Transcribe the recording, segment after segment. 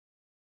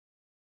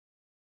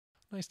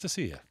Nice to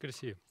see you. Good to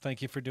see you.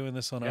 Thank you for doing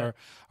this on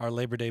our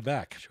Labor Day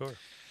back. Sure.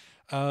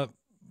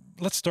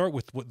 Let's start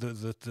with what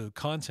the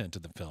content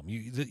of the film.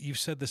 You've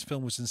said this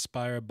film was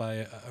inspired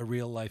by a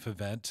real-life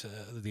event,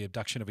 the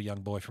abduction of a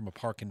young boy from a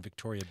park in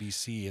Victoria,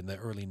 BC in the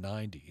early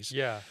 90s.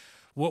 Yeah.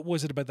 What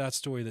was it about that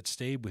story that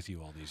stayed with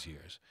you all these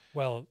years?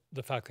 Well,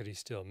 the fact that he's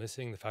still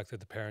missing, the fact that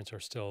the parents are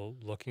still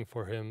looking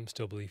for him,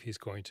 still believe he's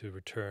going to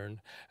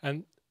return.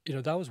 And,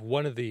 that was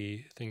one of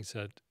the things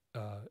that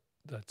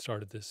that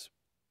started this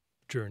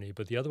journey.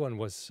 But the other one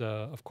was,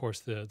 of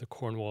course, the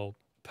Cornwall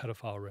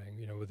pedophile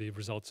ring, with the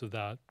results of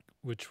that,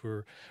 which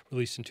were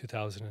released in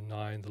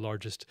 2009, the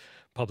largest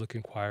public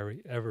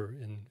inquiry ever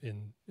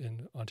in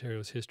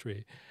Ontario's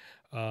history,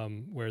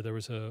 where there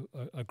was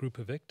a group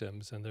of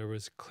victims, and there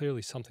was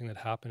clearly something that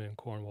happened in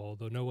Cornwall,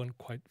 though no one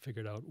quite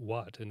figured out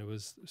what, and it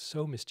was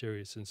so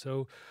mysterious and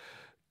so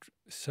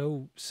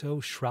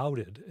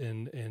shrouded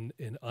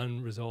in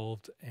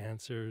unresolved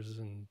answers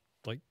and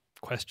like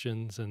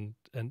questions and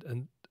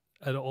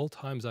at all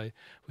times I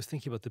was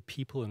thinking about the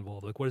people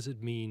involved. Like, what does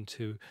it mean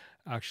to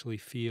actually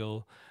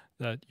feel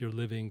that you're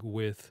living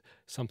with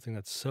something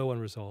that's so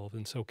unresolved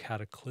and so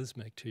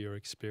cataclysmic to your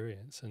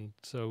experience? And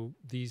so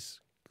these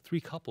three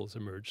couples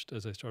emerged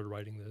as I started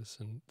writing this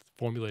and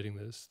formulating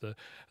this.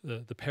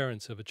 The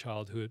parents of a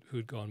child who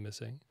had gone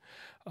missing,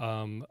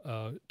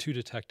 two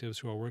detectives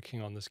who are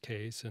working on this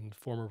case and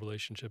form a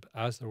relationship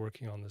as they're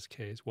working on this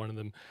case. One of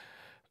them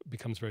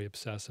becomes very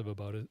obsessive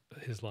about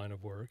his line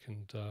of work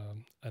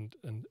and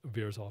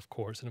veers off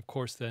course. And of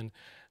course, then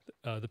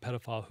the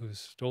pedophile who's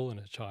stolen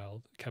a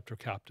child kept her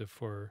captive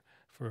for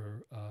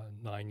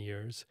 9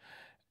 years,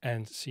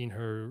 and seen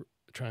her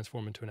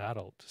transform into an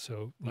adult.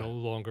 So no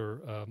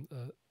longer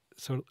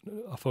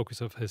a focus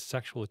of his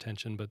sexual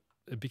attention, but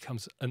it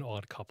becomes an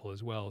odd couple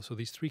as well. So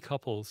these three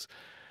couples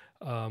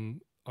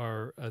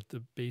are at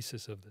the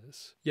basis of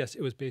this. Yes,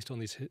 it was based on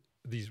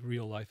these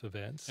real life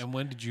events. And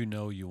when did you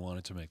know you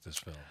wanted to make this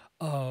film?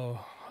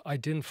 Oh, I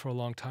didn't for a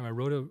long time. I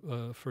wrote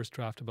a first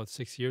draft about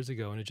 6 years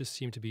ago, and it just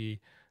seemed to be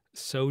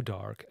so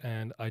dark,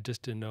 and I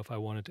just didn't know if I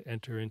wanted to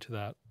enter into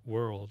that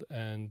world.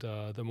 And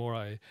the more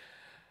I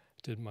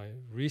did my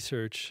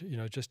research,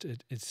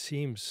 it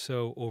seems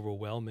so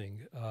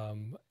overwhelming.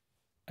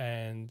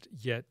 And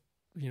yet,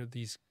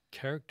 these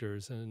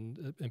characters,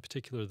 and in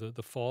particular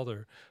the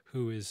father,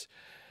 who is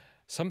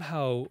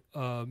somehow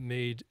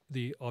made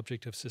the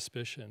object of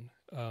suspicion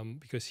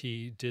because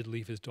he did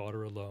leave his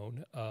daughter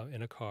alone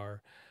in a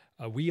car.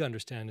 We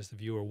understand as the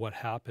viewer what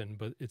happened,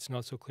 but it's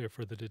not so clear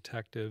for the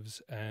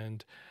detectives.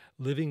 And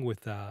living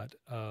with that,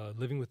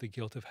 living with the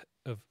guilt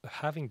of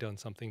having done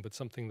something, but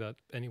something that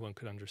anyone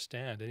could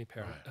understand. Any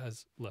parent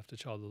has left a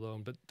child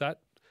alone. But that,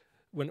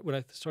 when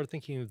I started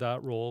thinking of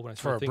that role, when I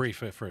started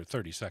for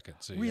 30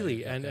 seconds,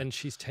 really, and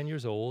she's 10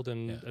 years old,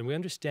 and we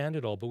understand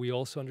it all, but we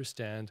also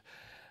understand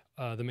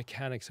the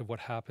mechanics of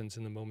what happens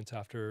in the moments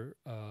after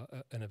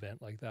an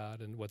event like that,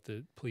 and what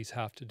the police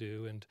have to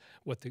do, and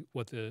what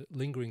the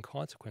lingering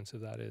consequence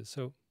of that is.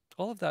 So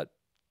all of that,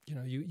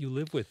 you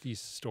live with these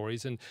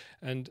stories, and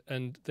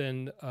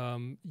then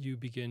you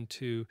begin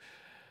to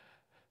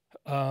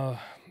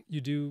you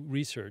do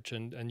research,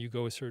 and you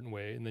go a certain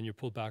way, and then you're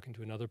pulled back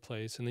into another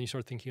place, and then you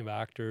start thinking of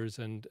actors,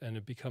 and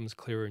it becomes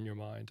clearer in your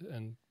mind,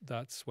 and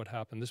that's what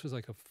happened. This was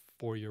like a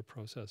 4-year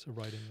process of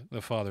writing it.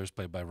 The father is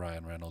played by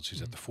Ryan Reynolds,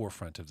 who's at the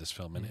forefront of this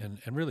film, and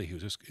really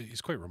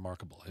he's quite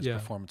remarkable, his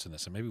performance in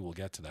this, and maybe we'll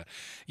get to that.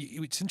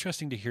 It's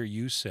interesting to hear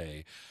you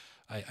say,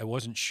 I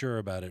wasn't sure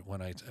about it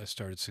when I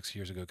started 6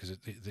 years ago because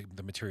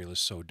the material is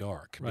so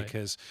dark,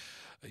 because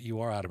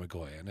you are Atom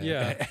Egoyan.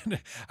 And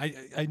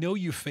I know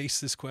you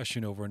face this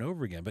question over and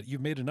over again, but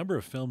you've made a number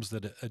of films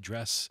that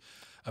address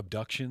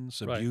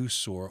abductions,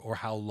 abuse, or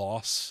how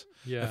loss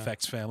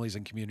affects families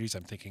and communities.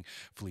 I'm thinking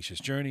Felicia's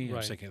Journey.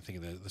 I'm thinking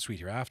the Sweet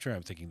Hereafter.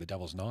 I'm thinking The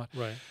Devil's Knot.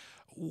 Right.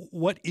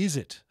 What is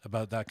it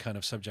about that kind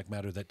of subject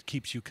matter that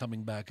keeps you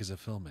coming back as a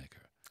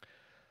filmmaker?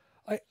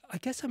 I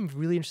guess I'm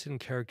really interested in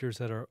characters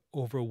that are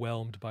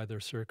overwhelmed by their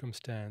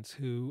circumstance,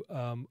 who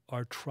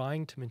are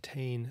trying to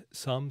maintain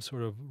some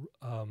sort of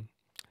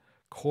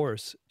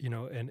course,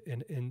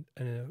 in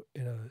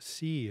a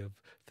sea of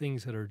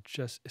things that are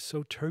just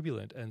so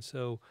turbulent and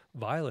so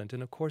violent.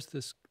 And of course,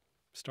 this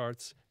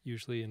starts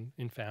usually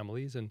in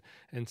families, and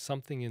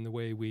something in the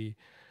way we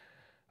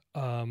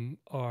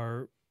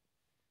are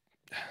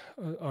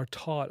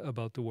taught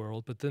about the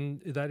world, but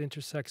then that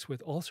intersects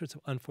with all sorts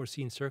of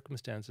unforeseen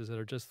circumstances that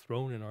are just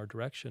thrown in our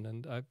direction.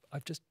 And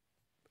I've just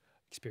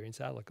experienced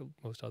that like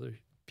most other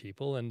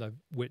people, and I've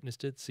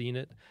witnessed it, seen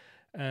it.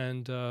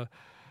 And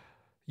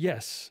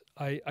yes,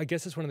 I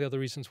guess it's one of the other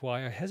reasons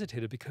why I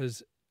hesitated,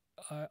 because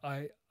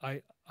I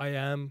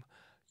am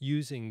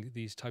using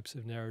these types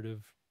of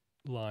narrative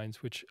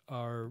lines which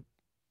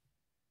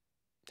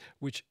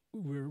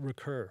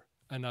recur.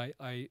 And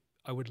I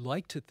would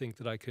like to think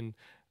that I can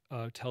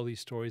tell these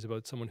stories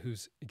about someone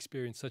who's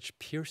experienced such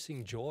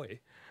piercing joy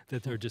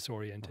that they're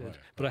disoriented. Right,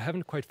 but I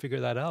haven't quite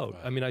figured that out.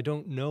 I mean, I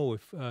don't know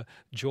if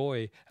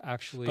joy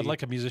actually. But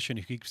like a musician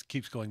who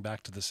keeps going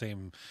back to the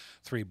same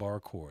 3 bar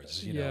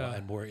chords, you know,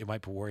 and you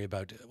might worry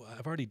about,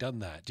 I've already done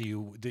that.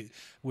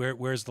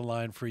 Where's the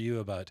line for you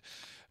about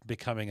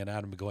becoming an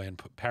Atom Egoyan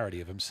parody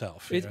of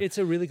himself? It's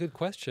a really good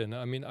question.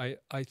 I mean,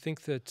 I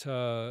think that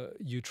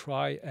you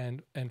try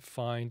and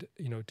find,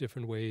 you know,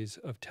 different ways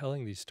of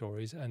telling these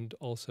stories, and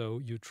also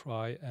you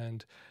try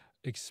and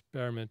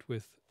experiment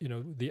with, you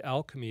know, the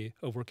alchemy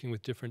of working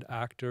with different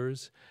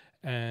actors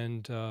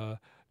and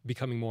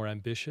becoming more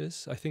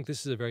ambitious. I think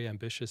this is a very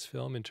ambitious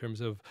film in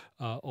terms of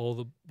all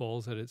the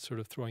balls that it's sort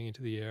of throwing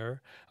into the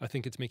air. I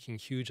think it's making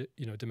huge,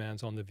 you know,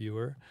 demands on the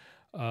viewer.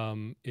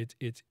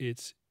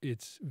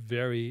 It's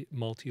very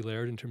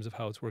multi-layered in terms of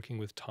how it's working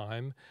with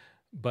time,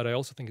 but I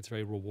also think it's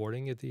very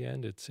rewarding at the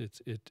end.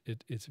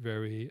 It's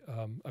very.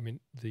 I mean,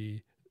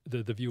 the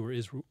viewer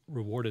is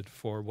rewarded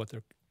for what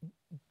they're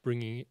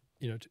bringing,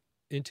 you know,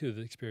 into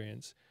the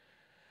experience.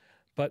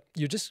 But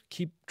you just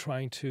keep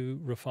trying to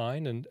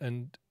refine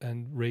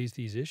and raise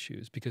these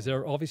issues, because there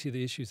are obviously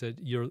the issues that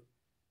you're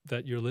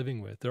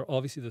living with. There are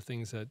obviously the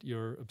things that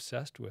you're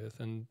obsessed with,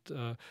 and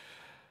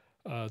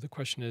the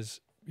question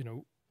is, you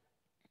know,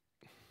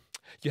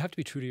 you have to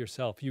be true to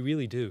yourself. You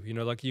really do. You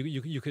know, like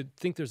you could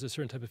think there's a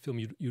certain type of film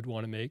you'd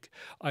want to make.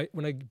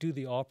 When I do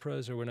the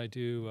operas, or when I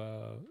do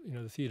you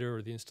know, the theater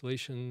or the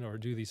installation, or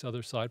do these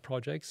other side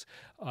projects,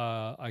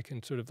 I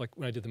can sort of, like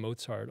when I did the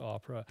Mozart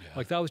opera,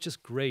 like that was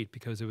just great,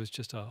 because it was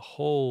just a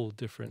whole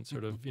different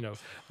sort of, you know,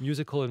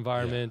 musical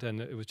environment,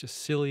 and it was just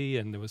silly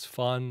and it was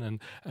fun,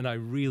 and I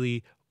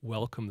really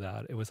welcome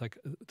that. It was like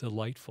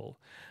delightful,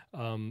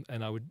 and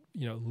I would,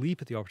 you know, leap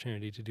at the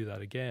opportunity to do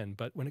that again.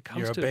 But when it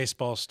comes You're to a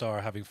baseball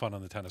star having fun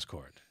on the tennis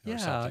court, or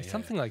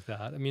something like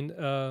that. I mean,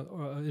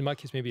 or in my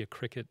case, maybe a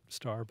cricket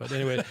star. But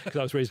anyway, because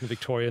I was raised in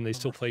Victoria and they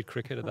still played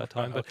cricket at that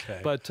time.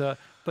 But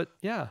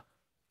yeah.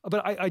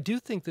 But I do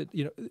think that,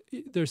 you know,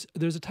 there's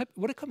a type,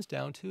 what it comes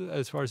down to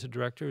as far as a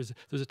director is,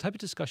 there's a type of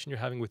discussion you're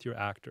having with your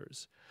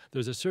actors.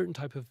 There's a certain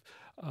type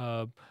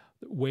of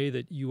way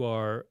that you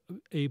are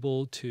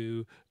able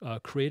to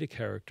create a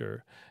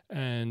character.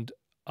 And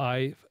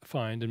I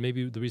find, and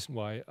maybe the reason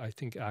why I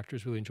think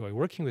actors really enjoy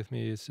working with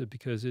me, is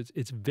because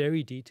it's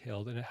very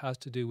detailed, and it has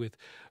to do with,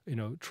 you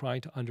know,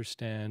 trying to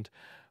understand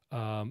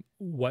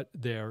where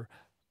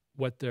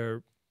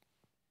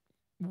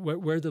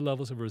the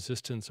levels of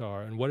resistance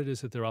are, and what it is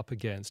that they're up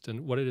against,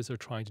 and what it is they're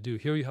trying to do.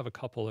 Here you have a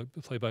couple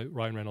played by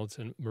Ryan Reynolds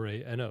and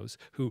Mireille Enos,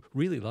 who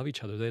really love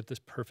each other. They have this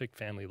perfect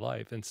family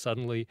life, and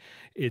suddenly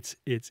it's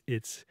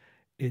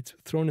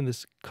thrown in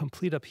this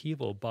complete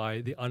upheaval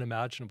by the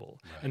unimaginable.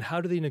 Right. And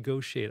how do they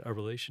negotiate a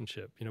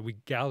relationship? You know, we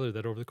gather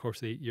that over the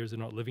course of 8 years they're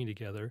not living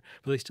together,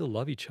 but they still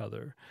love each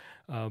other.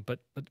 But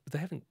they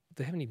haven't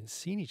even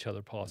seen each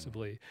other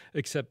possibly,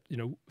 except, you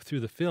know,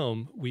 through the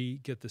film we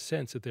get the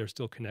sense that they're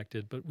still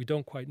connected, but we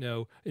don't quite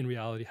know in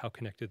reality how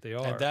connected they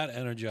are. And that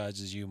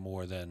energizes you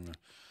more than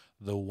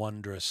the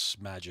wondrous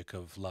magic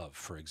of love,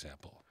 for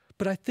example.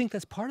 But I think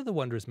that's part of the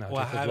wondrous magic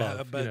of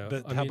love.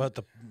 But how about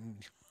the...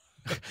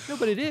 No,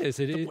 but it is.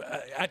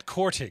 At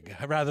courting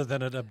rather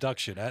than at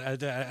abduction,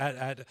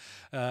 at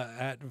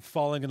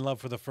falling in love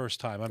for the first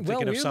time. I'm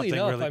thinking of something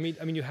really.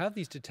 I mean, you have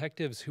these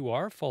detectives who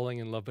are falling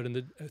in love, but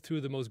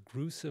through the most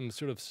gruesome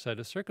sort of set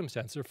of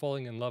circumstances, they're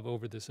falling in love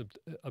over this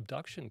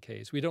abduction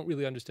case. We don't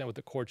really understand what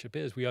the courtship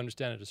is. We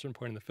understand at a certain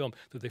point in the film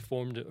that they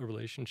formed a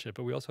relationship,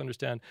 but we also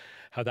understand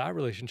how that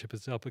relationship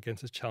is up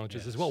against its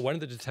challenges as well. One of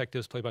the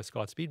detectives, played by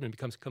Scott Speedman,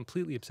 becomes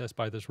completely obsessed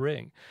by this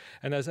ring,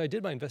 and as I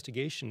did my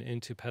investigation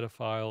into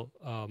pedophile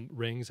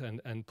rings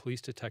and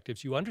police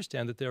detectives, you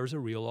understand that there is a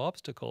real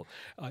obstacle.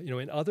 You know,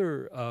 in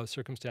other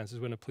circumstances,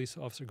 when a police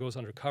officer goes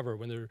undercover,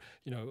 when they're,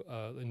 you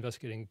know,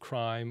 investigating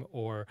crime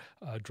or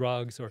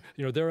drugs, or,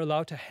 you know, they're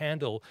allowed to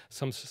handle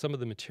some of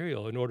the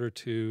material in order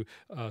to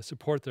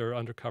support their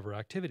undercover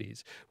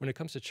activities. When it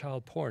comes to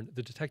child porn,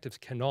 the detectives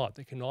cannot.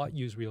 They cannot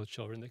use real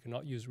children. They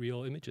cannot use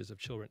real images of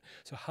children.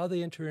 So how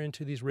they enter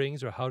into these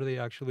rings, or how do they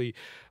actually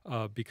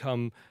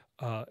become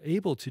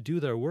able to do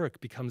their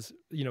work, becomes,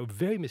 you know,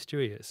 very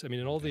mysterious. I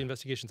mean, in all the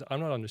investigations, I'm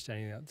not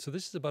understanding that. So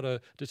this is about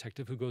a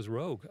detective who goes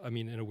rogue, I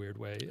mean, in a weird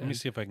way. Let me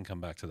see if I can come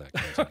back to that.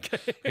 Okay.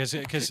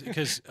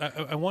 Because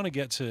I want to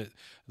get to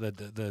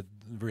the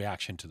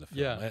reaction to the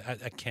film.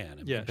 I can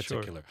in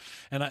particular.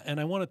 Sure. And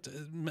I wanted to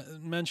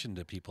mention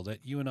to people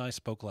that you and I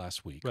spoke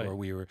last week, or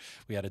we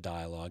had a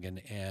dialogue,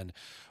 and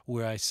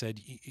where I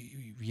said,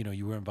 you know,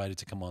 you were invited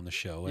to come on the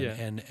show,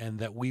 and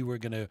that we were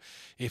going to,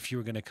 if you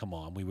were going to come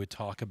on, we would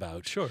talk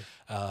about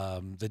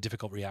the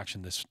difficult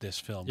reaction this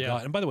film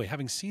got. And by the way,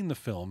 having seen the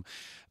film,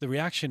 the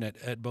reaction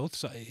at both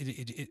sides,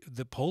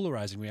 the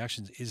polarizing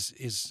reactions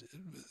is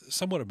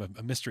somewhat of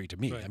a mystery to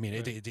me. I mean,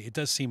 it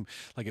does seem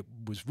like it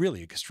was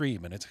really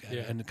extreme, and it's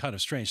and kind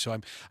of strange. So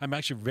I'm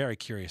actually very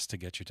curious to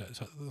get your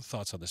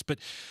thoughts on this.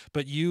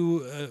 But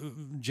you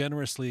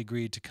generously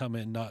agreed to come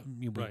in.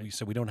 We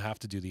said we don't have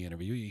to do the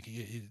interview,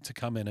 to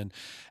come in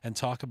and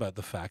talk about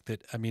the fact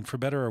that, I mean, for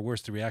better or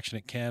worse, the reaction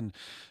it can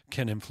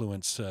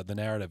influence the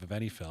narrative of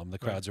any film. film. The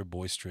crowds are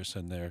boisterous,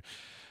 and they're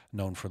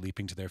known for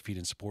leaping to their feet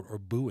in support or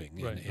booing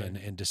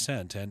in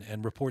dissent.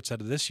 And reports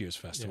out of this year's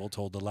festival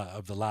told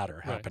of the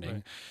latter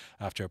happening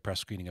after a press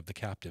screening of The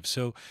Captive.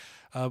 So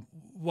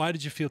why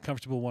did you feel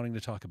comfortable wanting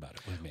to talk about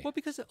it with me? Well,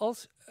 because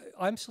also,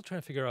 I'm still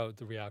trying to figure out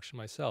the reaction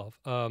myself.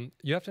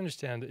 You have to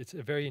understand it's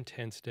a very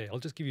intense day. I'll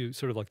just give you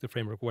sort of like the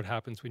framework. What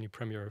happens when you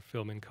premiere a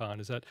film in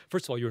Cannes is that,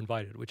 first of all, you're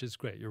invited, which is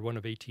great. You're one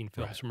of 18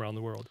 films from around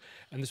the world.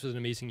 And this was an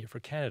amazing year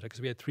for Canada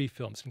because we had 3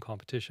 films in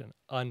competition.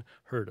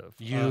 Unheard of.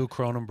 You,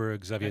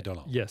 Cronenberg, Xavier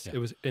Dolan. Yes, it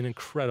was an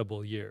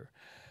incredible year.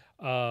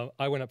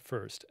 I went up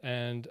first,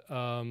 and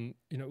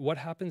what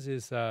happens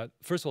is that,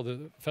 first of all,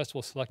 the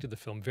festival selected the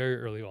film very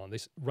early on.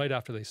 Right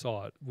after they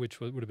saw it, which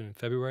would have been in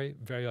February,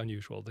 very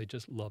unusual. They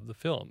just loved the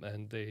film,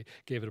 and they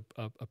gave it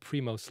a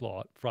primo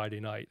slot Friday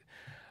night.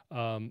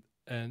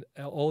 And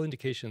all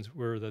indications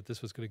were that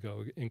this was going to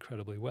go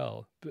incredibly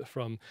well,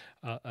 from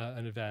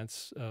an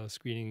advance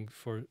screening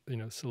for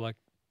select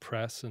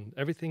press, and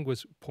everything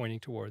was pointing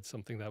towards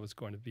something that was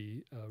going to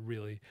be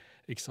really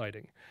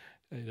exciting.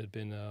 It had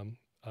been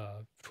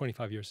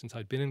 25 years since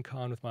I'd been in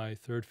Cannes with my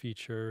 3rd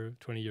feature,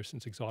 20 years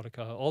since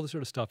Exotica, all the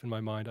sort of stuff in my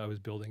mind I was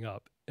building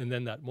up. And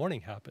then that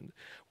morning happened,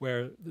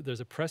 where there's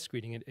a press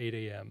screening at 8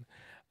 a.m.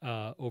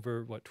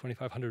 Over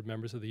 2,500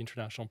 members of the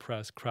international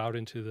press crowd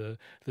into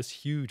this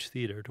huge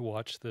theater to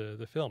watch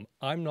the film.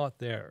 I'm not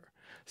there,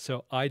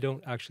 so I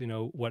don't actually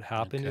know what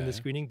happened in the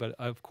screening. But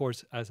of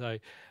course, as I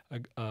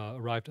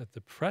arrived at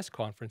the press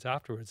conference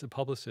afterwards, the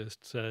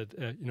publicist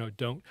said,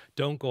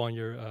 don't go on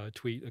your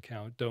tweet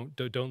account,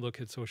 don't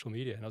look at social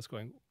media. And I was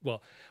going,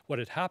 well, what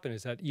had happened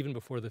is that even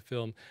before the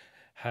film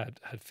had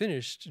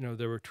finished,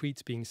 there were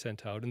tweets being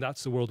sent out, and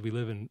that's the world we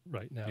live in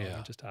right now.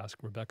 Yeah. Just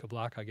ask Rebecca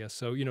Black, I guess.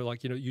 So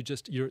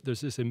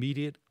there's this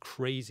immediate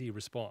crazy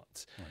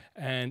response,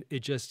 and it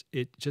just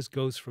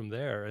goes from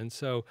there. And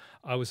so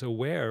I was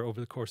aware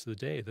over the course of the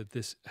day that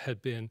this had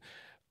been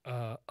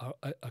a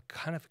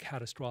kind of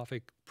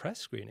catastrophic press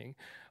screening.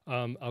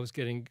 I was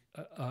getting,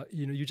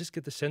 you just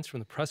get the sense from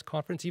the press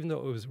conference, even though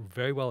it was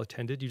very well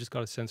attended, you just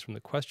got a sense from the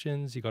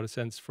questions, you got a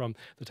sense from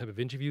the type of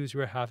interviews you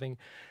were having.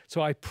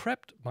 So I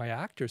prepped my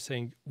actors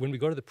saying, when we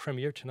go to the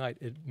premiere tonight,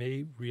 it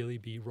may really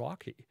be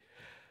rocky.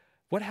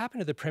 What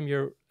happened at the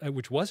premiere,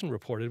 which wasn't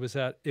reported, was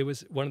that it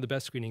was one of the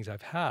best screenings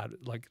I've had.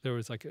 Like, there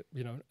was a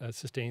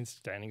sustained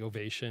standing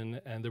ovation,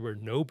 and there were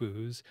no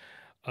boos,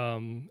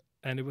 and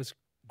it was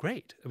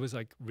great. It was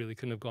really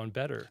couldn't have gone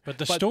better. But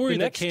the story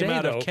that came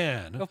out of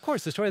Cannes, of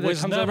course, the story that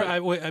was comes never. out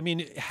of, I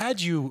mean, had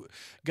you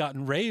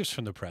gotten raves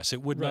from the press,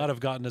 it would not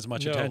have gotten as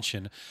much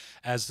attention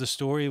as the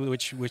story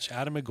which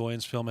Atom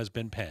Egoyan's film has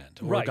been panned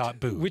or got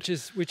booed. Which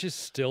is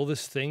still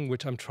this thing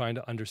which I'm trying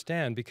to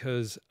understand,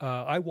 because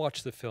I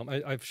watched the film.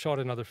 I've shot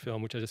another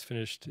film which I just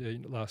finished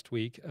last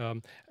week,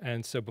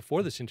 and so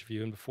before this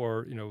interview and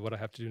before what I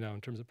have to do now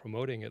in terms of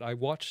promoting it, I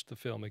watched the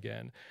film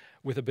again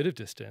with a bit of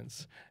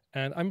distance,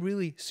 and I'm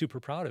really super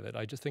proud of it.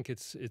 I just think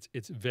it's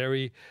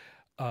very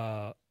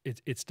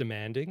it's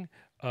demanding,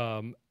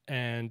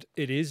 and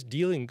it is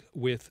dealing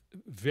with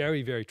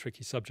very, very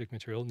tricky subject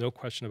material, no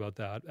question about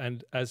that.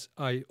 And as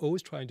I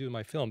always try and do in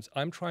my films,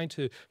 I'm trying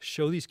to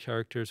show these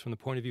characters from the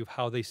point of view of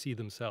how they see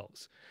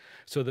themselves.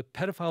 So the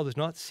pedophile does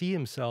not see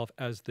himself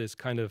as this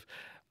kind of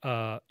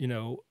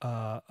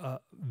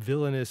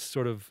villainous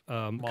sort of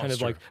kind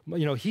of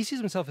he sees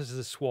himself as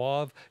a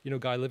suave,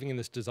 guy living in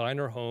this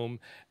designer home,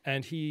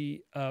 and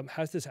he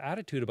has this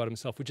attitude about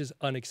himself which is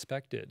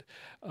unexpected.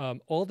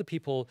 All the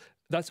people,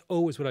 that's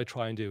always what I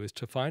try and do, is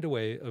to find a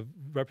way of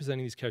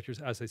representing these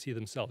characters as they see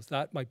themselves.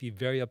 That might be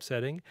very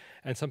upsetting,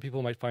 and some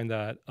people might find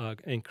that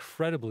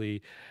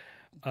incredibly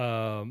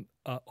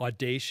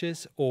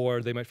audacious,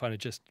 or they might find it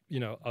just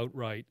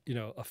outright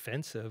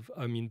offensive.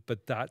 I mean,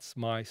 but that's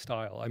my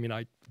style. I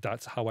mean,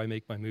 that's how I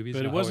make my movies.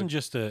 But it wasn't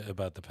just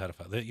about the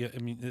pedophile. I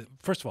mean,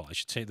 first of all, I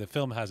should say the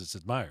film has its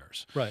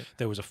admirers. Right.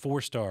 There was a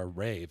 4-star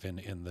rave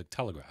in the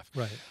Telegraph.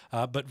 Right.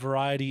 But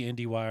Variety,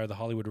 IndieWire, The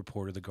Hollywood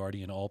Reporter, The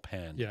Guardian all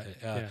panned.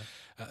 Yeah.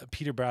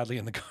 Peter Bradley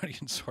in The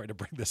Guardian, sorry to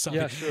bring this up.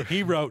 Yeah, sure.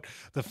 He wrote,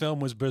 the film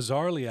was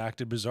bizarrely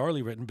acted,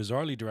 bizarrely written,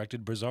 bizarrely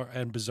directed,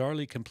 and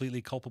bizarrely,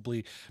 completely,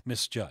 culpably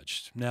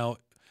misjudged. Now,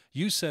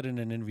 you said in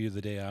an interview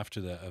the day after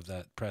of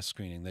that press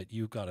screening that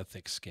you got a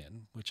thick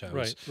skin, which I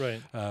was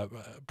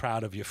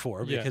proud of you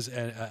for, because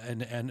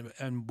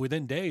and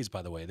within days,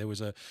 by the way, there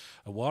was a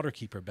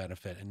Waterkeeper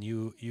benefit, and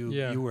you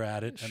were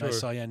at it, and I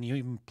saw you, and you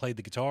even played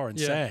the guitar and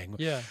sang,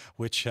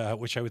 which I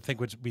would think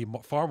would be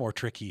far more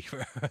tricky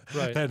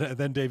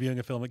than debuting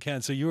a film at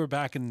Cannes. So you were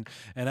back and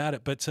at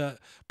it,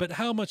 but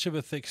how much of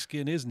a thick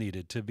skin is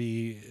needed to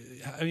be?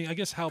 I mean, I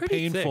guess how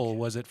pretty painful thick.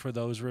 Was it for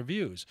those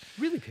reviews?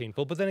 Really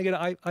painful, but then again,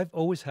 I've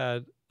always had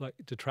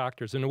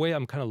detractors. In a way,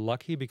 I'm kind of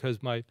lucky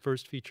because my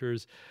first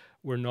features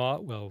were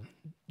not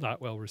that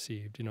well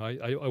received.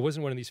 I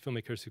wasn't one of these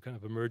filmmakers who kind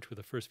of emerged with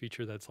a first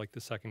feature that's like the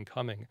second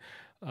coming.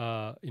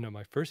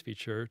 My first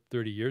feature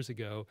 30 years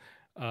ago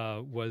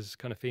was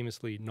kind of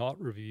famously not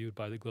reviewed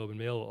by the Globe and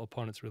Mail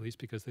upon its release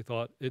because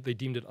they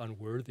deemed it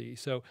unworthy.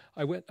 So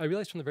I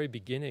realized from the very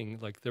beginning,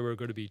 like, there were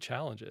going to be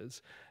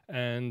challenges,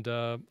 and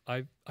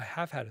I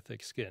have had a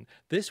thick skin.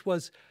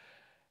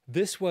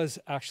 This was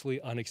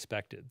actually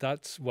unexpected.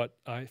 That's what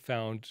I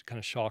found kind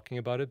of shocking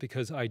about it,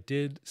 because I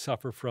did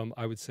suffer from,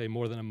 I would say,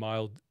 more than a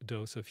mild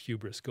dose of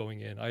hubris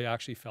going in. I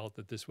actually felt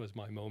that this was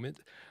my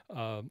moment.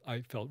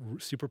 I felt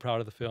super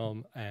proud of the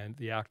film, and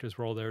the actors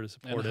were all there to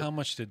support it. And how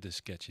much did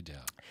this get you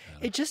down?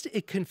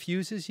 It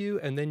confuses you,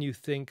 and then you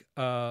think,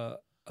 well,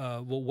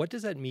 what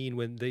does that mean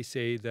when they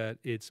say that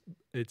it's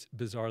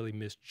bizarrely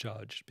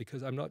misjudged?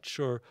 Because I'm not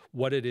sure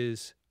what it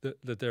is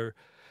that they're...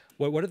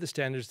 What are the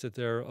standards that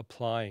they're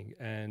applying?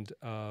 And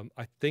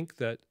I think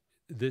that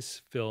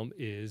this film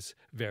is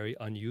very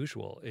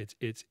unusual.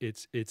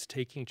 It's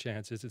taking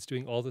chances. It's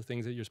doing all the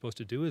things that you're supposed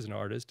to do as an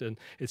artist, and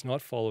it's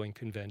not following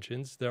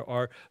conventions. There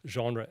are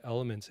genre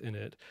elements in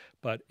it,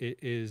 but it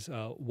is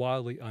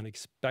wildly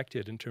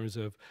unexpected in terms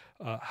of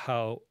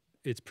how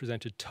it's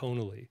presented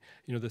tonally.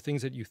 You know, the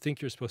things that you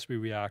think you're supposed to be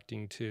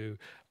reacting to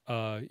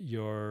are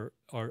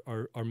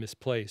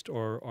misplaced,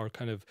 or are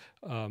kind of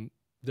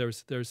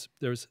there's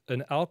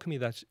an alchemy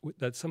that's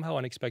somehow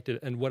unexpected.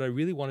 And what I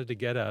really wanted to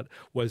get at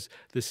was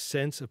this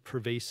sense of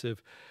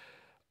pervasive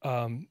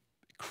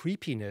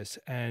creepiness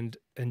and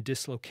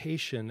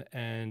dislocation,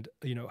 and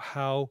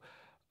how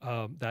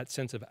that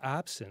sense of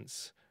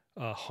absence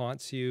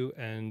haunts you,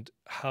 and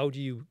how do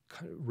you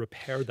kind of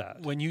repair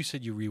that? When you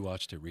said you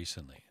rewatched it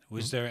recently,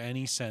 was there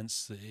any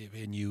sense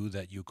in you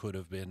that you could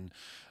have been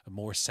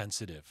more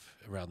sensitive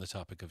around the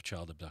topic of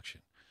child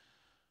abduction?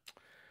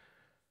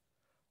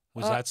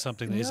 Was that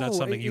something? Is that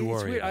something you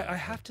worry about? I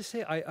have to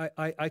say,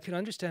 I can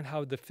understand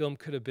how the film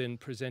could have been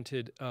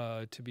presented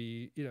to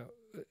be,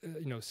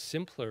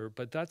 simpler,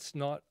 but that's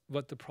not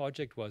what the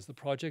project was. The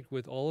project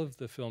with all of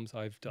the films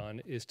I've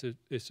done is to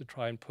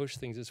try and push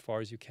things as far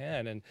as you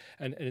can, and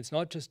it's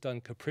not just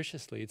done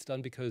capriciously. It's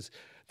done because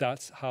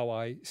that's how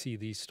I see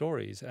these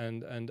stories,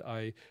 and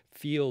I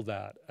feel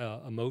that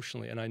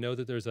emotionally. And I know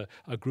that there's a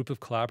group of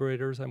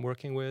collaborators I'm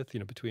working with,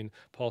 between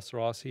Paul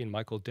Sarasi and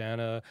Michael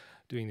Dana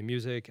doing the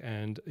music,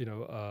 and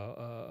your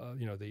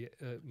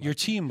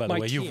team, by the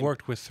way, you've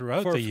worked with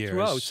throughout the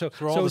years,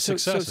 for all the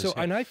successes.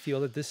 And I feel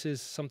that this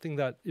is something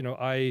that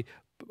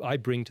I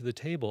bring to the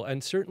table,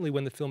 and certainly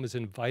when the film is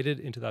invited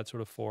into that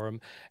sort of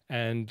forum,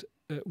 and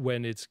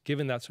when it's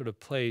given that sort of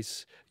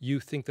place, you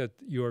think that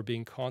you are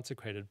being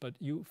consecrated, but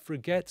you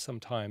forget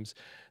sometimes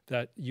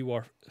that you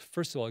are,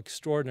 first of all,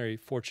 extraordinarily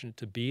fortunate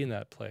to be in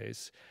that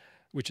place,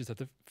 which is that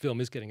the film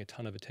is getting a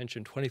ton of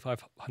attention.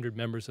 2,500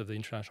 members of the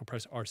international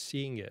press are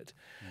seeing it,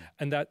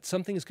 and that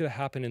something is going to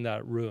happen in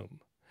that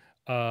room.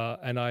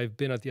 And I've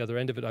been at the other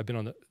end of it. I've been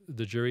on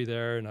the jury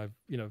there, and I've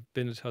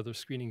been to other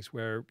screenings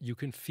where you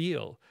can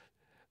feel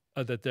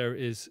that there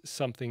is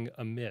something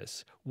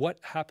amiss. What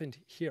happened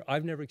here?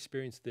 I've never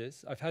experienced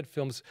this. I've had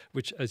films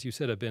which, as you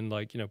said, have been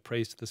like,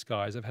 praised to the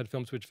skies. I've had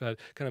films which have had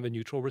kind of a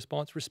neutral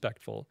response,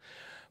 respectful.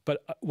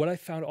 But what I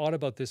found odd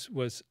about this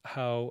was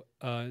how,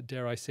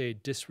 dare I say,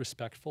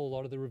 disrespectful a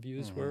lot of the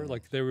reviews were.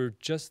 Like, they were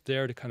just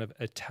there to kind of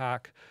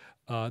attack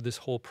this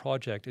whole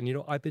project. And,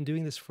 I've been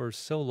doing this for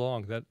so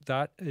long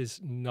that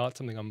is not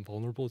something I'm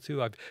vulnerable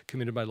to. I've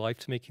committed my life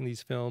to making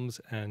these films,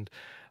 and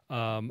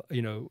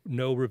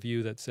no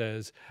review that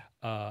says,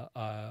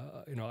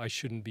 I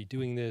shouldn't be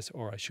doing this,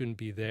 or I shouldn't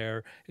be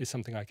there, is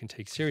something I can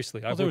take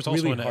seriously. Well, there was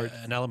also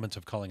an element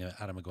of calling an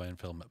Atom Egoyan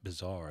film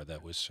bizarre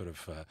that was sort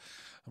of,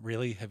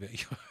 really?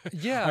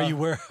 Are you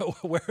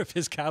aware of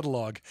his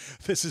catalog?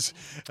 This is,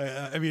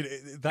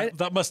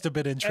 that must have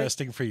been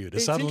interesting for you to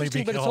suddenly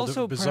be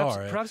called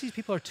bizarre. Perhaps these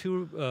people are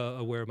too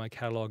aware of my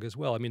catalog as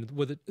well. I mean,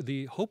 with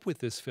the hope with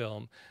this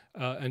film,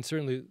 and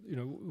certainly,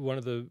 one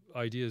of the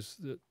ideas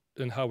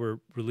and how we're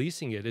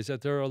releasing it is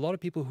that there are a lot of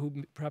people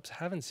who perhaps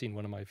haven't seen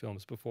one of my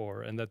films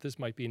before, and that this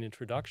might be an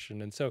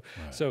introduction. And so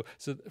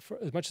for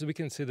as much as we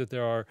can say that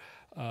there are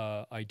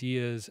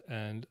ideas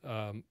and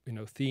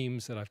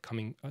themes that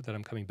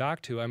I'm coming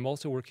back to, I'm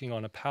also working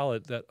on a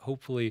palette that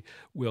hopefully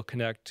will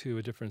connect to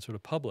a different sort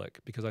of public,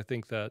 because I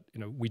think that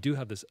we do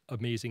have this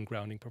amazing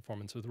grounding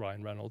performance with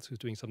Ryan Reynolds, who's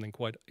doing something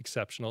quite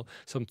exceptional,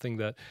 something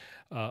that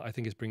I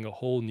think is bringing a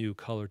whole new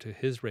color to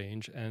his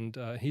range, and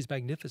he's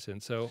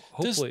magnificent. So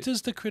hopefully,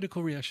 does the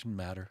critical reaction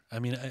matter? I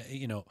mean,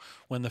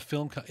 when the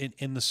film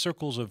in the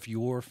circles of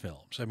your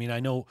films. I mean, I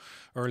know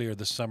earlier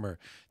this summer,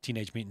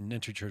 Teenage Mutant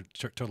Ninja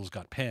Turtles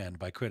got panned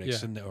by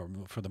critics, or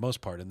for the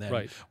most part, and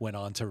then went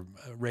on to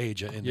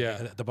rage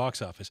at the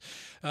box office.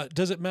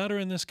 Does it matter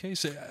in this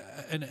case?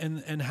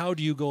 And how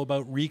do you go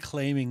about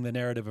reclaiming the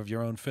narrative of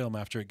your own film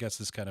after it gets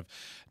this kind of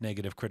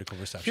negative critical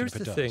reception? Here's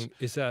the thing: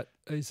 is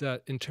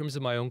that in terms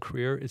of my own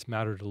career, it's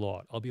mattered a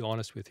lot. I'll be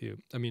honest with you.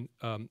 I mean,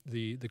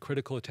 the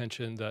critical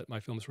attention that my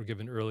films were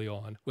given early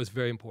on was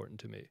very important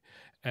to me,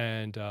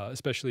 and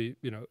especially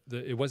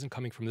it wasn't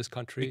coming from this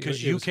country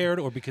because you cared,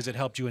 or because it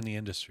helped you in the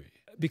industry.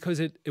 Because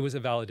it was a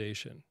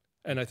validation.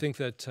 And I think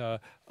that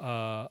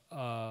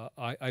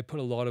I put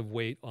a lot of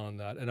weight on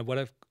that. And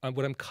what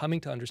I'm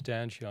coming to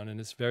understand, Jian, and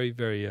it's very,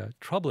 very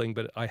troubling,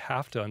 but I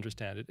have to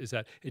understand it, is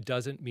that it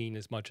doesn't mean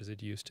as much as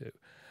it used to.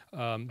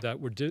 That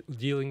we're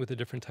dealing with a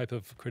different type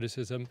of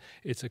criticism.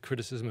 It's a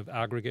criticism of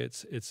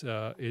aggregates. It's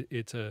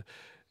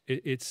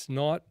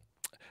not.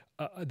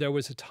 There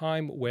was a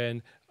time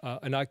when,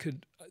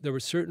 there were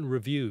certain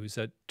reviews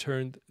that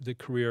turned the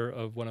career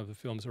of one of the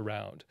films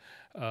around.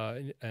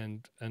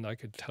 And I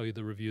could tell you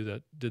the review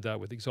that did that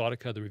with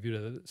Exotica, the review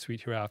of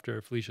Sweet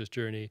Hereafter, Felicia's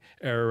Journey,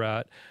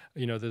 Ararat.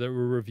 There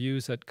were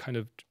reviews that kind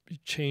of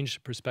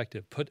changed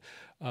perspective, put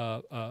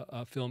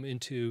a film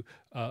into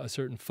a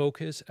certain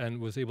focus, and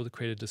was able to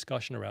create a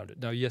discussion around it.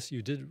 Now, yes,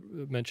 you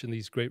did mention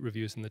these great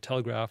reviews in the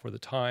Telegraph or the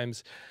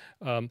Times.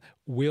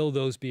 Will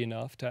those be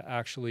enough to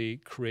actually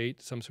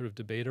create some sort of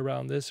debate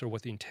around this, or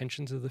what the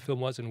intentions of the film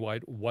was and why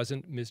it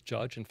wasn't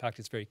misjudged? In fact,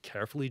 it's very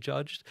carefully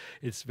judged.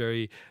 It's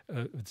very,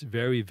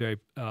 very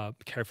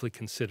carefully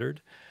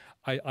considered.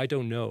 I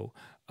don't know.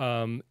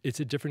 It's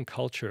a different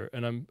culture,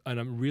 and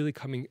I'm really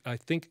coming. I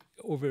think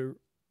over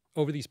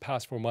these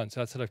past 4 months,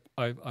 that's what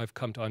I've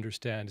come to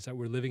understand, is that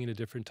we're living in a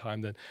different time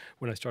than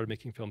when I started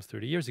making films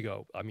 30 years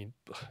ago. I mean,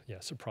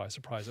 yeah, surprise,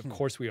 surprise. Of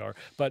course we are.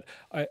 But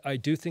I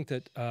do think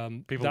that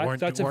people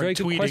that's a very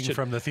good tweeting question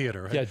from the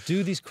theater. Right? Yeah,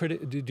 do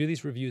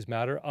these reviews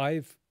matter?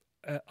 I've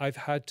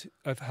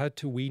had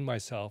to wean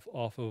myself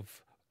off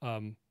of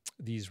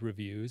these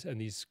reviews and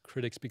these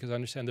critics, because I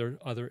understand there are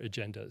other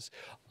agendas.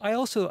 I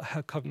also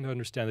have come to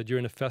understand that you're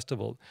in a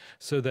festival,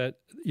 so that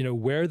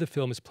where the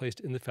film is placed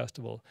in the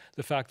festival,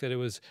 the fact that it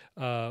was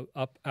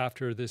up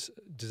after this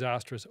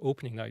disastrous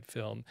opening night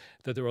film,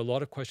 that there were a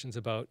lot of questions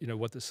about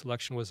what the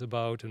selection was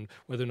about, and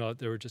whether or not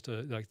there were just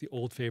like the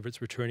old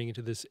favorites returning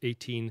into this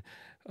 18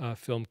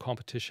 film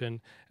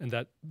competition, and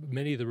that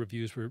many of the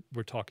reviews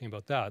were talking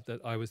about that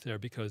I was there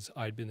because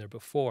I'd been there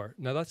before.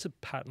 Now that's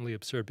patently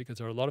absurd, because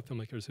there are a lot of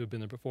filmmakers who have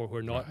been there before who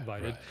are not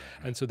invited,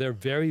 and so they have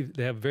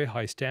very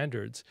high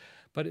standards.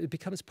 But it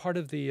becomes part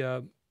of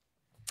the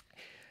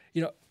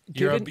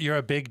you're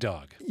a big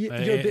dog in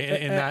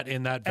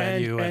that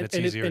venue, and it's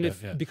easier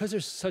because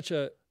there's such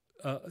a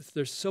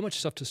there's so much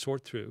stuff to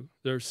sort through.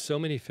 There's so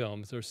many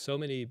films. There's so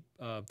many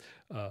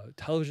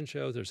television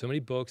shows. There's so many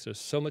books.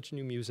 There's so much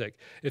new music.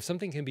 If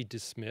something can be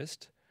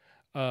dismissed,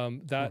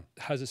 that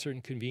has a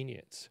certain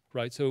convenience,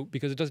 right? So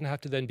because it doesn't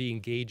have to then be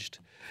engaged.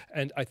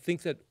 And I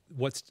think that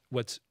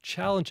what's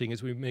challenging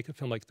is we make a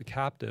film like The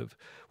Captive,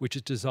 which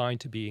is designed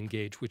to be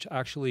engaged, which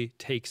actually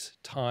takes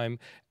time,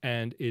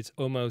 and it's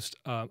almost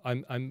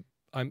I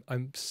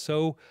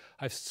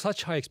have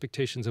such high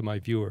expectations of my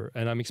viewer,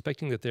 and I'm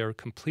expecting that they are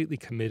completely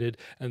committed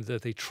and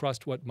that they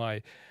trust what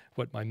my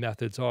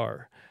methods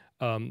are.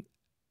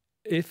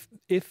 If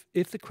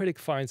the critic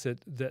finds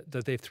that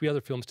they have 3 other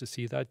films to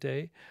see that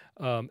day,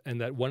 and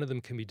that one of them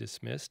can be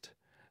dismissed,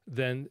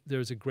 then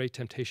there's a great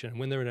temptation. And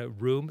when they're in a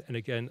room, and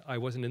again, I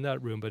wasn't in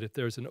that room, but if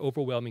there's an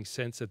overwhelming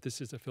sense that this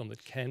is a film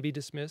that can be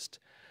dismissed,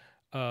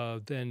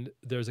 then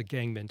there's a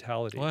gang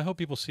mentality. Well, I hope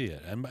people see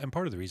it. And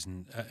part of the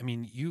reason, I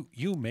mean,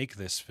 you make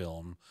this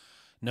film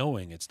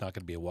knowing it's not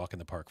going to be a walk in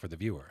the park for the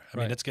viewer. I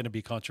mean, it's going to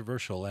be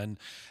controversial, and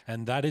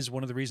that is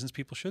one of the reasons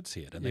people should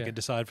see it, and they can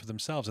decide for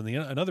themselves. And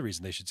another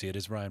reason they should see it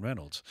is Ryan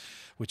Reynolds,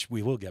 which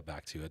we will get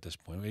back to at this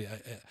point,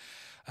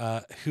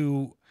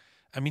 who...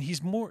 I mean, he's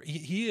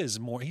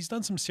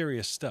done some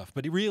serious stuff,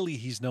 but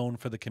he's known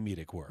for the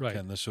comedic work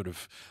and the sort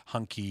of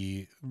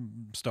hunky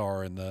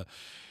star in the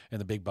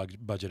big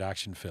budget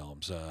action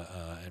films,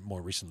 and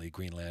more recently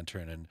Green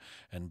Lantern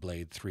and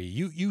Blade 3.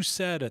 You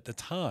said at the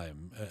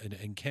time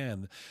in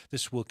Cannes,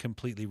 this will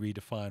completely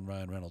redefine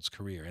Ryan Reynolds'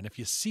 career. And if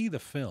you see the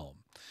film,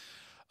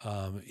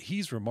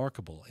 he's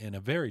remarkable in a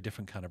very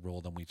different kind of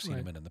role than we've seen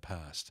him in the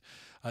past.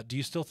 Do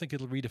you still think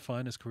it'll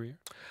redefine his career?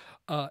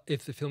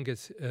 If the film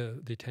gets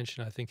the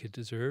attention I think it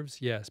deserves,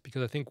 yes,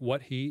 because I think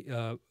what he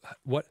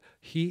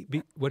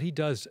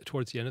does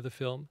towards the end of the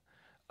film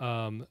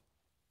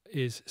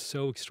is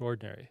so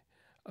extraordinary.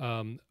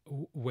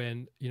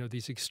 When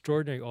these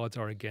extraordinary odds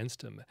are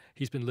against him,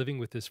 he's been living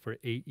with this for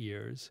 8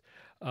 years.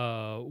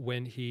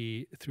 When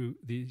he, through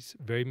these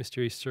very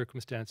mysterious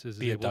circumstances,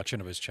 the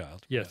abduction of his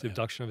child. Yes, the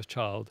abduction of his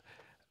child.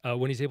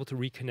 When he's able to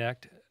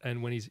reconnect,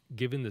 and when he's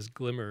given this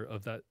glimmer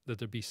of that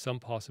there'd be some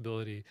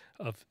possibility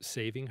of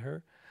saving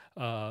her,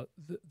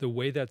 the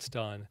way that's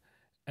done,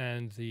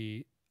 and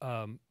the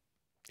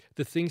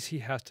things he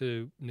has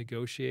to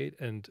negotiate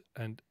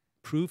and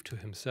prove to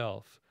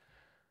himself,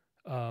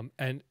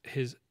 and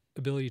his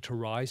ability to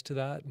rise to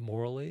that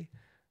morally,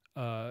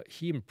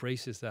 he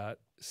embraces that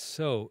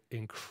so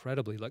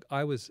incredibly. Like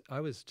I was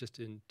just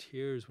in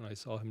tears when I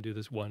saw him do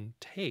this one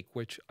take,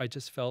 which I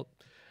just felt.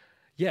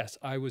 Yes,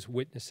 I was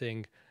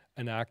witnessing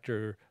an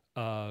actor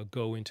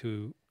go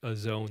into a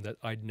zone that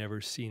I'd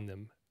never seen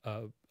them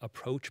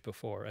approach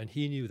before, and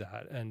he knew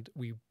that, and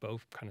we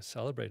both kind of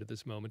celebrated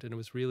this moment, and it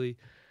was really,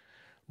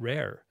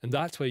 rare. And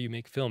that's why you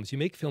make films. You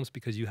make films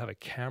because you have a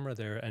camera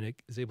there and it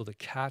is able to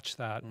catch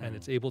that and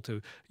it's able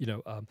to,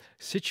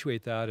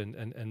 situate that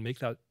and make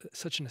that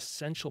such an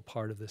essential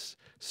part of this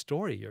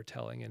story you're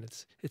telling. And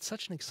it's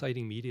such an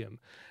exciting medium.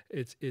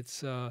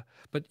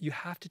 But you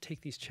have to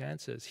take these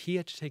chances. He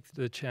had to take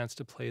the chance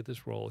to play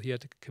this role. He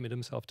had to commit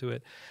himself to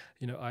it.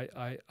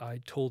 I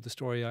told the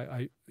story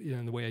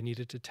in the way I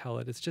needed to tell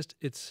it.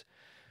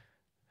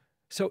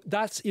 So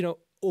that's,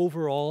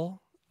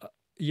 overall,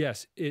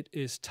 yes, it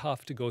is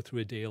tough to go through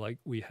a day like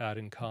we had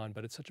in Cannes,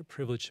 but it's such a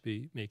privilege to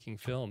be making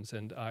films.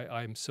 And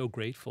I'm so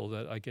grateful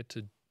that I get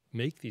to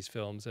make these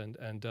films.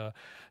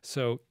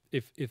 So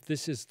if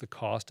this is the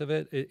cost of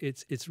it,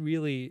 it's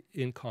really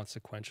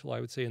inconsequential, I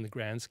would say, in the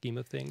grand scheme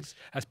of things,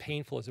 as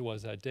painful as it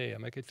was that day.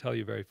 I could tell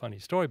you a very funny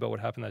story about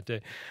what happened that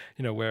day,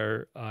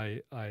 where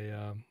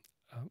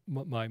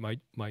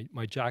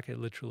my jacket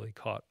literally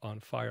caught on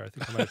fire. I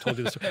think I might have told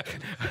you this.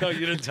 No,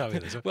 you didn't tell me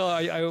this. Well,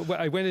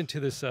 I went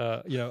into this.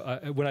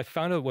 When I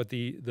found out what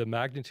the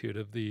magnitude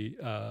of the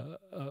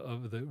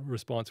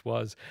response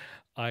was,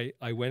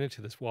 I went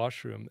into this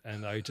washroom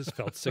and I just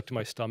felt sick to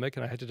my stomach,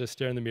 and I had to just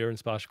stare in the mirror and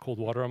splash cold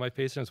water on my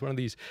face. And it was one of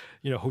these,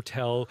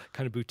 hotel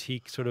kind of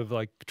boutique, sort of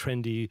like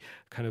trendy,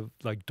 kind of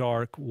like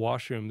dark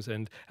washrooms.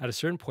 And at a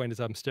certain point, as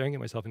I'm staring at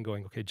myself and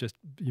going, okay, just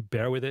you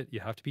bear with it. You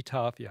have to be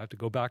tough. You have to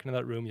go back into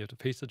that room. You have to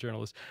face the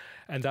journalist.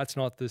 And that's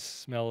not the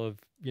smell of,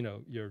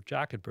 your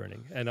jacket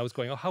burning. And I was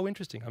going, oh, how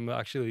interesting. I'm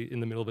actually in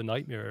the middle of a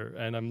nightmare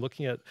and I'm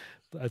looking at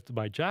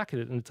my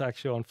jacket and it's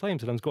actually on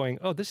flames. And I was going,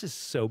 oh, this is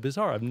so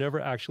bizarre. I've never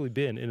actually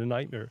been in a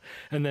nightmare.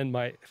 And then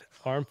my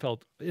arm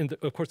felt,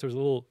 of course, there was a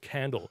little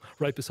candle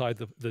right beside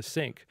the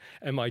sink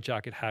and my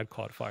jacket had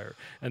caught fire.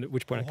 And at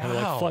which point I kind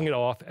of like flung it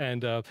off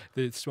and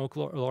the smoke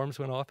alarms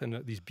went off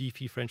and these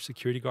beefy French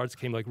security guards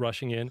came like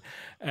rushing in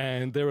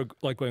and they were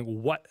like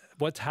going,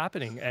 what's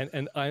happening?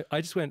 And I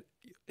just went,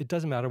 it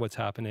doesn't matter what's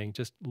happening,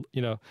 just,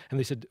 and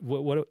they said,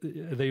 what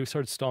they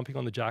started stomping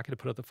on the jacket to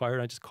put out the fire,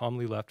 and I just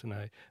calmly left and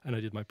I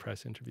did my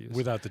press interviews.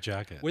 Without the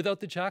jacket?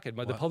 Without the jacket.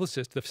 The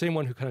publicist, the same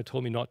one who kind of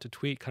told me not to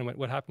tweet, kind of went,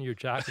 what happened to your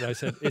jacket? I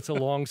said, it's a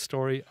long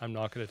story, I'm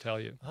not going to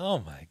tell you. Oh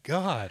my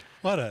God.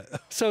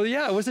 So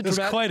yeah, it was a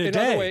dramatic, quite a day.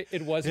 Another way,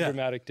 it was a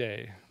dramatic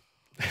day.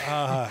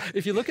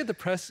 If you look at the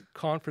press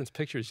conference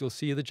pictures, you'll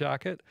see the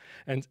jacket.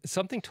 And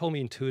something told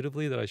me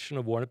intuitively that I shouldn't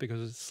have worn it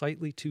because it's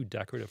slightly too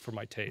decorative for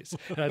my taste.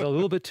 And I had a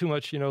little bit too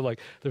much,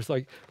 there's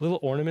like little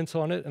ornaments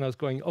on it. And I was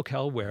going, okay,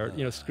 I'll wear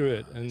it, screw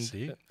it. And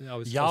see? I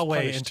was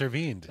Yahweh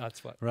intervened.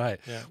 That's what.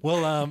 Right. Yeah.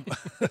 Well,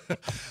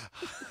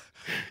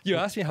 you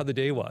asked me how the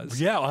day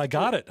was. Yeah, I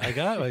got it.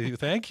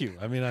 Thank you.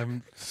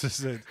 This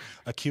is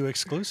a Q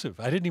exclusive.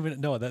 I didn't even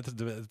know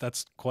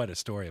that's quite a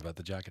story about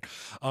the jacket.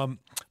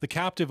 The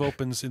Captive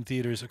opens in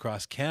theaters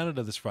across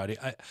Canada this Friday.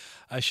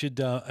 I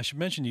should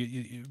mention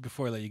you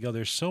before I let you go.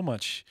 There's so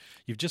much.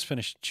 You've just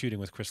finished shooting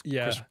with Chris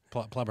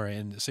Plummer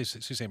and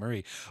Sault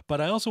Marie, but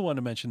I also want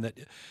to mention that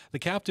the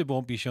Captive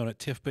won't be shown at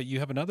TIFF, but you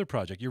have another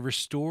project. You're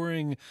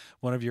restoring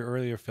one of your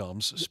earlier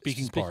films,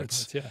 Speaking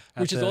Parts,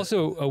 which is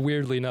also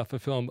weirdly enough a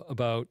film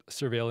about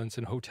surveillance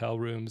in hotel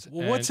rooms.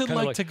 Well, what's it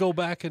like to go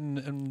back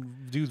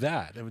and do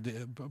that,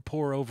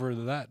 pour over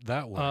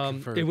that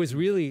work? It was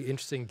really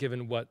interesting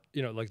given what,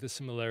 like the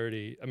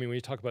similarity. When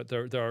you talk about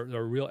there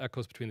are real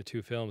echoes between the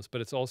two films,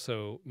 but it's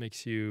also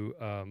makes you,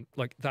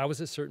 like that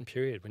was a certain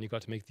period when you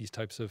got to make these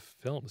types of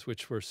films,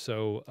 which were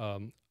so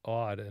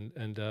odd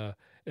and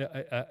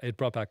it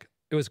brought back,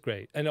 it was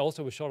great. And it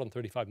also was shot on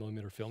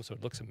 35mm film, so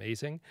it looks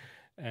amazing.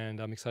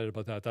 And I'm excited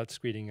about that. That's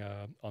screening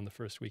on the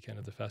first weekend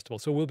of the festival.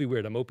 So it will be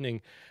weird. I'm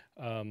opening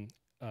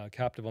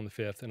Captive on the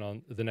 5th, and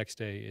on the next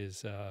day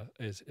is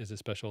a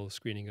special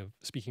screening of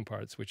Speaking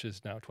Parts, which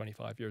is now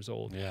 25 years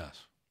old.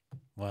 Yes.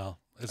 Well,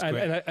 it's great.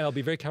 And I'll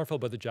be very careful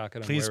about the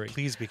jacket I'm wearing.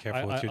 Please be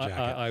careful with your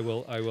jacket. I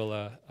will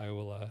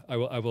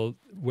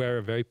wear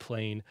a very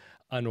plain,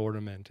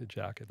 unornamented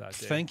jacket that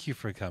day. Thank you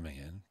for coming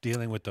in,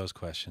 dealing with those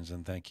questions,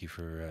 and thank you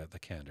for the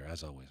candor,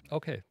 as always.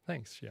 Okay,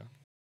 thanks. Yeah.